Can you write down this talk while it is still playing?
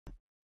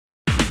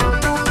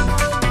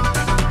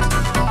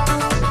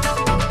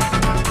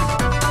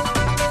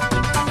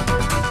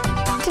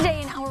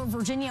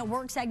Virginia at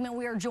Work segment,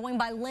 we are joined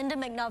by Lynda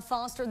McNutt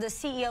Foster, the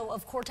CEO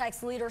of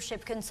Cortex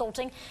Leadership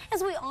Consulting,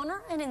 as we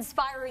honor an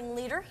inspiring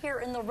leader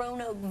here in the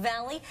Roanoke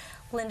Valley.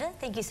 Lynda,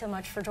 thank you so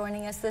much for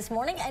joining us this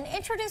morning, and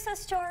introduce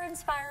us to our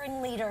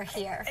inspiring leader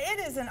here. It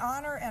is an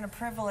honor and a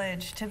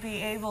privilege to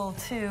be able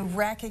to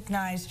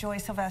recognize Joy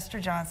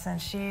Sylvester-Johnson.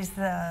 She's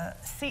the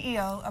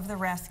CEO of the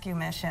Rescue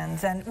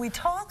Missions, and we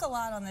talk a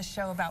lot on this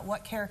show about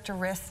what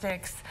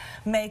characteristics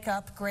make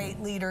up great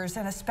leaders,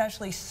 and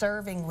especially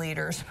serving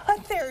leaders.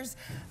 But there's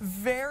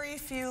very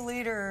few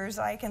leaders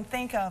I can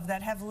think of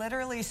that have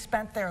literally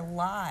spent their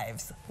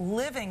lives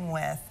living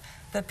with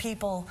the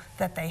people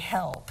that they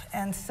help.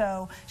 And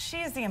so she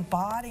is the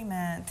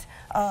embodiment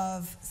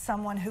of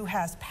someone who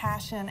has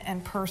passion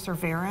and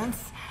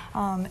perseverance.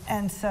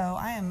 And so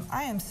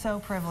I am so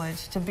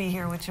privileged to be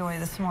here with Joy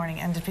this morning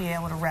and to be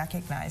able to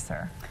recognize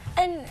her.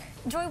 And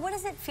Joy, what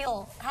does it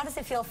feel? How does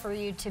it feel for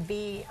you to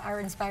be our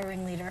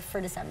inspiring leader for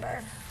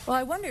December? Well,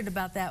 I wondered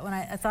about that when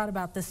I thought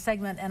about this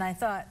segment, and I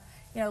thought,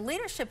 you know,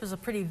 leadership is a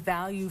pretty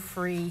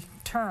value-free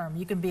term.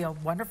 You can be a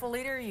wonderful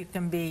leader, you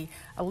can be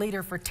a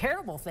leader for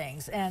terrible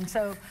things. And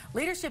so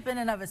leadership in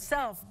and of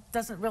itself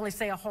doesn't really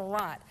say a whole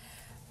lot.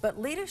 But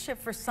leadership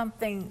for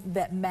something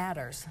that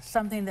matters,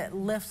 something that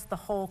lifts the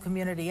whole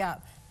community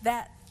up,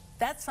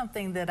 that's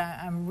something that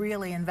I'm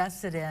really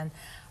invested in.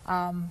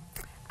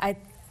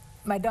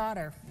 My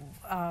daughter,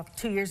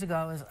 2 years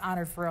ago, was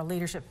honored for a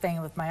leadership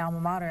thing with my alma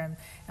mater, and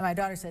my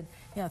daughter said,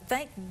 you know,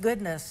 thank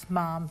goodness,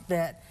 Mom,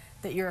 that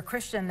you're a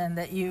Christian and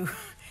that you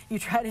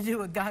try to do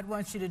what God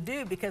wants you to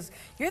do, because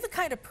you're the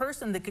kind of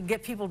person that could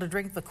get people to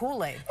drink the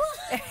Kool-Aid.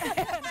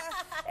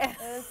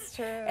 That's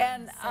true.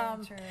 And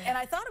true. And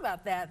I thought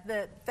about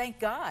that thank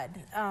God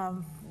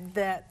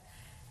that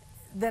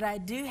I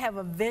do have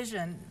a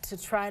vision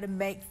to try to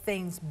make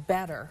things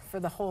better for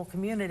the whole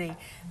community,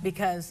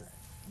 because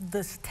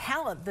this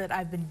talent that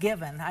I've been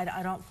given,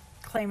 I don't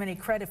claim any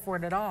credit for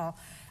it at all,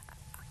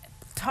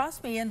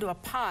 toss me into a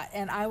pot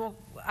and I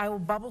will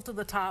bubble to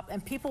the top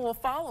and people will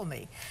follow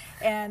me.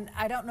 And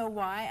I don't know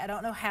why, I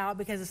don't know how,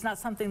 because it's not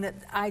something that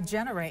I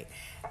generate.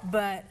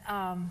 But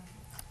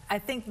I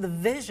think the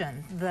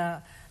vision,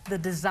 the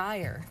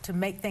desire to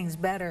make things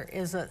better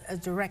is a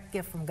direct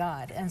gift from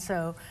God. And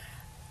so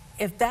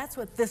if that's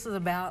what this is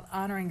about,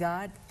 honoring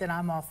God, then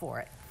I'm all for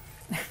it.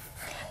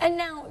 And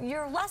now,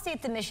 your last day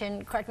at the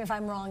mission, correct me if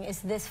I'm wrong,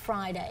 is this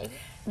Friday,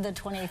 the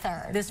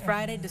 23rd. This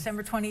Friday,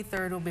 December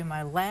 23rd, will be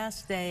my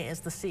last day as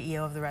the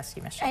CEO of the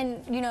Rescue Mission.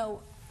 And, you know,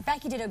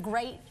 Becky did a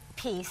great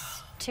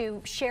piece to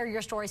share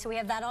your story, so we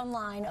have that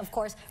online, of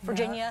course,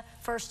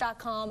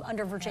 virginiafirst.com,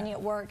 under Virginia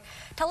at Work.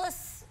 Tell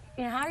us,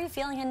 you know, how are you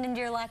feeling heading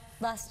into your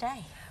last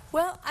day?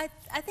 Well, I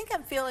think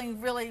I'm feeling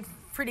really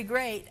pretty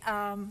great.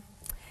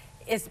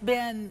 It's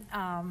been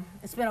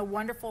a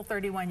wonderful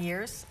 31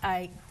 years.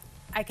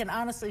 I can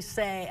honestly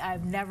say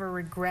I've never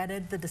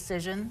regretted the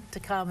decision to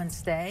come and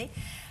stay.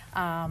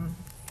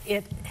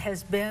 It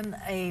has been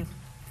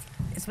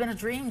it's been a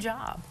dream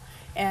job,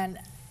 and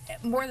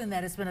more than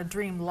that, it's been a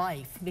dream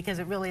life, because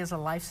it really is a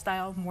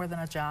lifestyle more than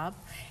a job.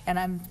 And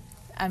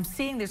I'm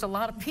seeing there's a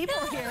lot of people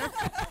here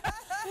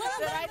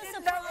that I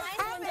didn't know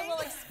were coming. Lynda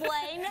will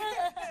explain.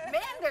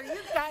 Man, are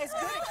you guys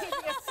good at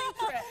keeping a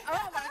secret?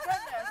 Oh my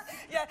goodness!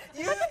 Yeah,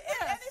 if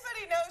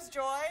anybody knows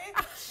Joy,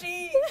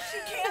 she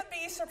can't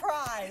be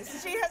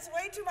surprised. She has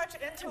way too much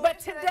intuition. But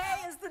today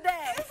is the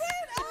day. Is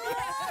it? Oh,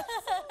 I'm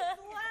so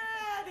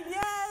glad.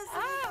 Yes.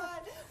 Oh.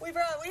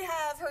 We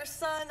have her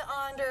son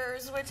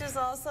Anders, which is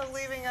also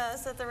leaving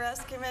us at the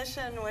Rescue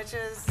Mission, which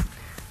is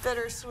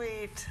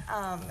bittersweet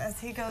as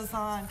he goes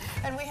on.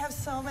 And we have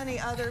so many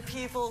other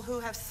people who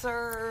have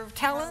served.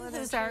 Helen,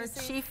 who's our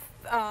chief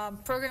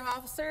program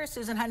officer,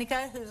 Susan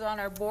Honeycutt, who's on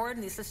our board,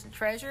 and the assistant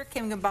treasurer,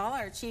 Kim Gambala,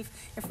 our chief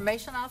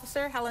information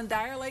officer, Helen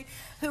Dyerly,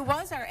 who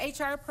was our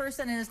HR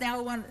person and is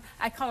now one,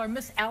 I call her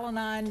Miss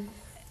Al-Anon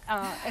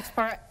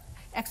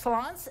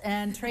Excellence,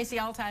 and Tracy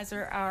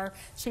Altizer, our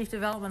Chief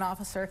Development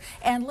Officer,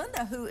 and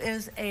Lynda, who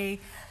is a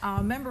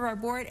member of our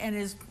board and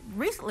has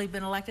recently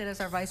been elected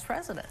as our Vice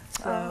President.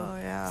 So, oh,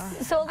 yeah.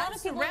 So a lot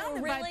of people are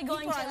really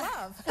going to... I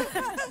love.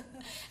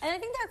 And I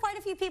think there are quite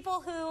a few people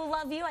who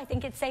love you. I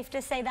think it's safe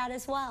to say that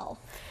as well.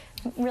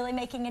 Really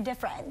making a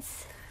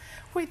difference.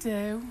 We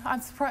do. I'm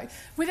surprised.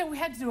 We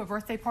had to do a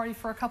birthday party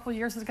for a couple of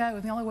years ago,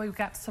 and the only way we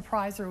got to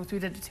surprise her was we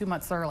did it 2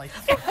 months early.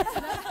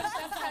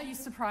 That's how you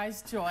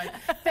surprise Joy.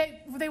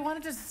 They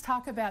wanted to just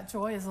talk about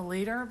Joy as a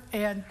leader,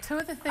 and two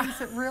of the things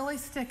that really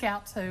stick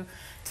out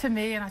to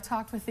me, and I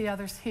talked with the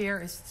others here,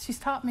 is she's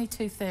taught me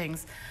two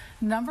things.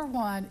 Number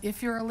one,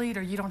 if you're a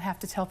leader, you don't have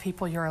to tell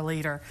people you're a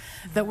leader.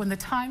 That when the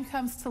time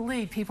comes to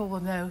lead, people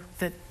will know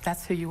that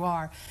that's who you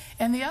are.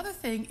 And the other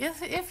thing,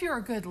 if you're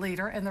a good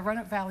leader, and the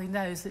Roanoke Valley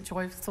knows that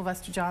Joy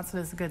Sylvester-Johnson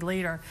is a good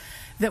leader,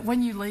 that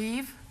when you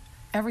leave,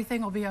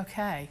 everything will be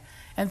okay.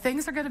 And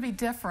things are going to be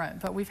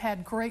different, but we've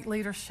had great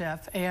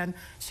leadership, and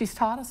she's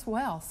taught us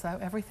well, so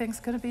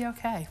everything's going to be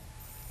okay.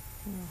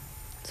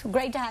 So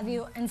great to have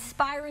you.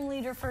 Inspiring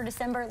leader for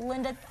December.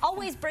 Lynda,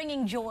 always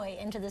bringing joy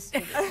into the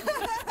studio.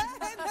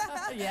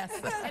 Yes.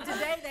 And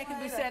today they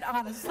can be said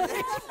honestly.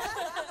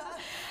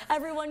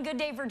 Everyone, Good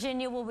Day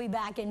Virginia will be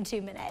back in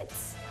 2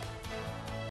 minutes.